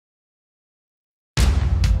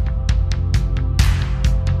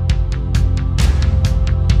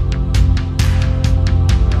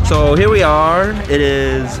So here we are. It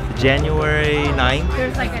is January 9th,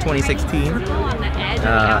 2016.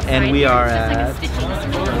 And we are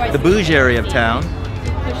at the bougie area of town.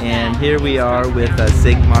 And here we are with a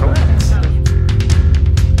SIG Model X.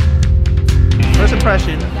 First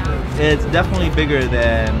impression, it's definitely bigger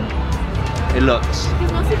than it looks.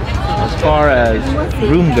 As far as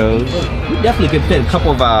room goes, you definitely could fit a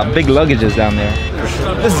couple of big luggages down there.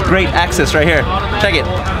 This is great access right here. Check it.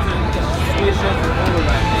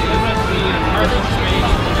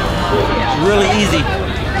 Really easy.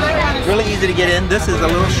 Really easy to get in. This is a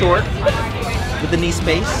little short with the knee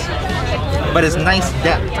space, but it's nice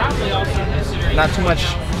depth. Not too much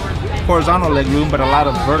horizontal leg room, but a lot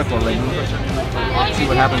of vertical leg room. Let's see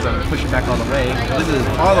what happens when I push it back all the way. This is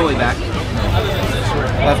all the way back.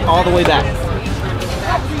 That's all the way back.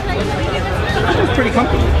 It's pretty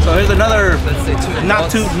comfortable. So here's another not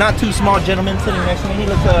too small gentleman sitting next to me. He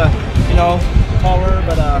looks you know, taller,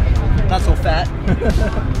 but not so fat.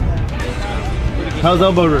 How's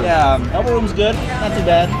elbow room? Yeah, elbow room's good. Not too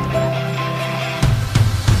bad.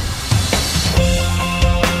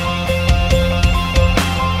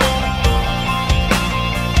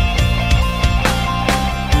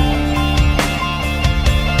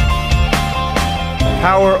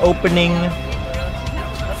 Power opening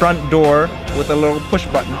front door with a little push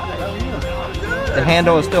button. The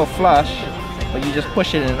handle is still flush, but you just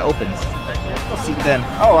push it and it opens. Seat then.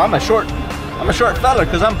 Oh, I'm a short fella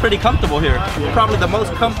because I'm pretty comfortable here. Probably the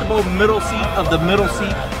most comfortable middle seat of the middle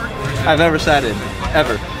seat I've ever sat in,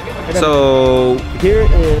 ever. So here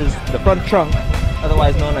is the front trunk,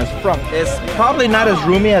 otherwise known as frunk. It's probably not as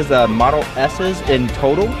roomy as the Model S's in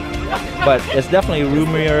total, but it's definitely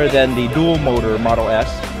roomier than the dual motor Model S.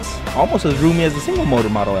 It's almost as roomy as the single motor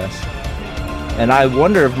Model S. And I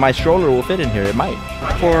wonder if my stroller will fit in here. It might.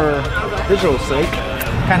 For visual sake,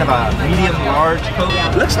 kind of a medium-large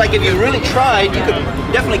coat. Looks like if you really tried, you could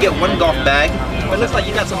definitely get one golf bag. But it looks like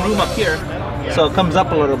you got some room up here, so it comes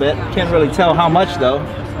up a little bit. Can't really tell how much though.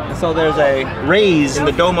 So there's a raise in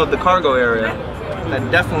the dome of the cargo area that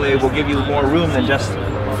definitely will give you more room than just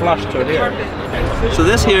flush to here. So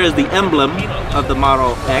this here is the emblem of the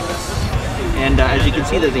Model X, and as you can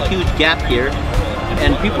see, there's a huge gap here.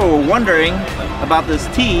 And people were wondering about this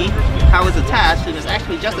T, how it's attached, and it's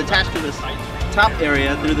actually just attached to this top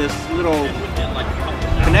area through this little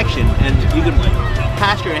connection, and you can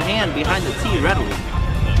pass your hand behind the T readily,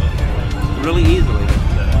 really easily.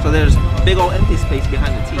 So there's big old empty space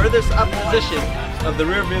behind the T. Furthest up position of the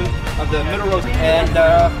rear view of the middle row, and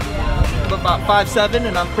I'm about 5'7",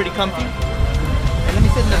 and I'm pretty comfy. And let me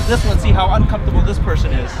sit in this one and see how uncomfortable this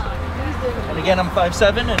person is. And again, I'm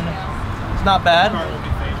 5'7", and it's not bad.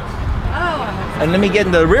 And let me get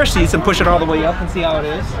in the rear seats and push it all the way up and see how it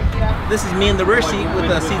is. This is me in the rear seat with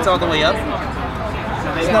the seats all the way up.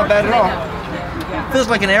 It's not bad at all. Feels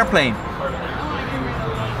like an airplane.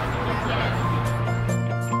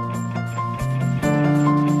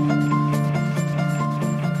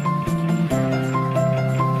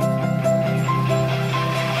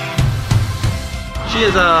 She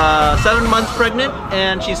is 7 months pregnant,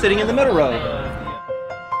 and she's sitting in the middle row.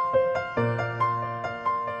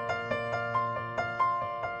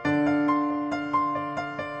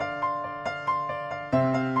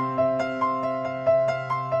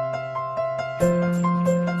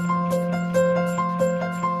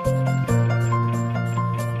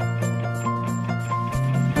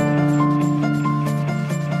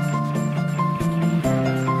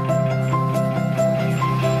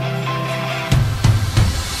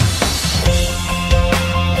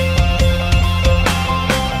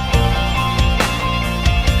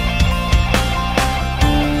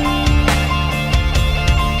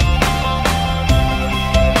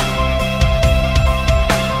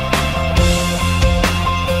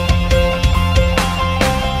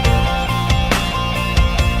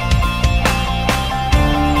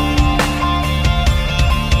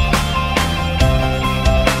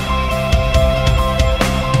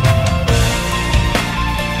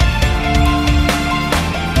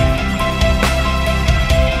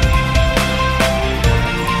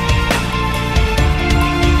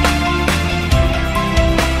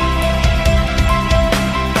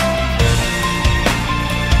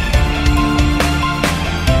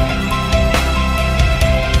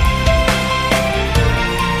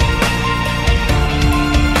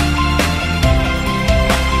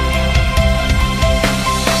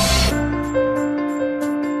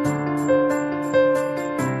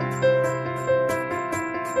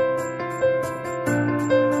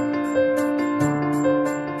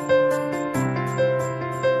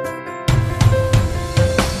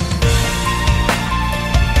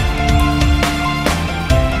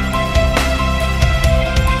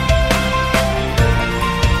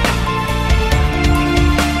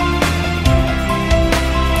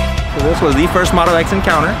 X was the first Model X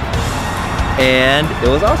encounter, and it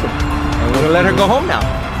was awesome. And we're gonna let her go home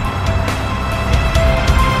now.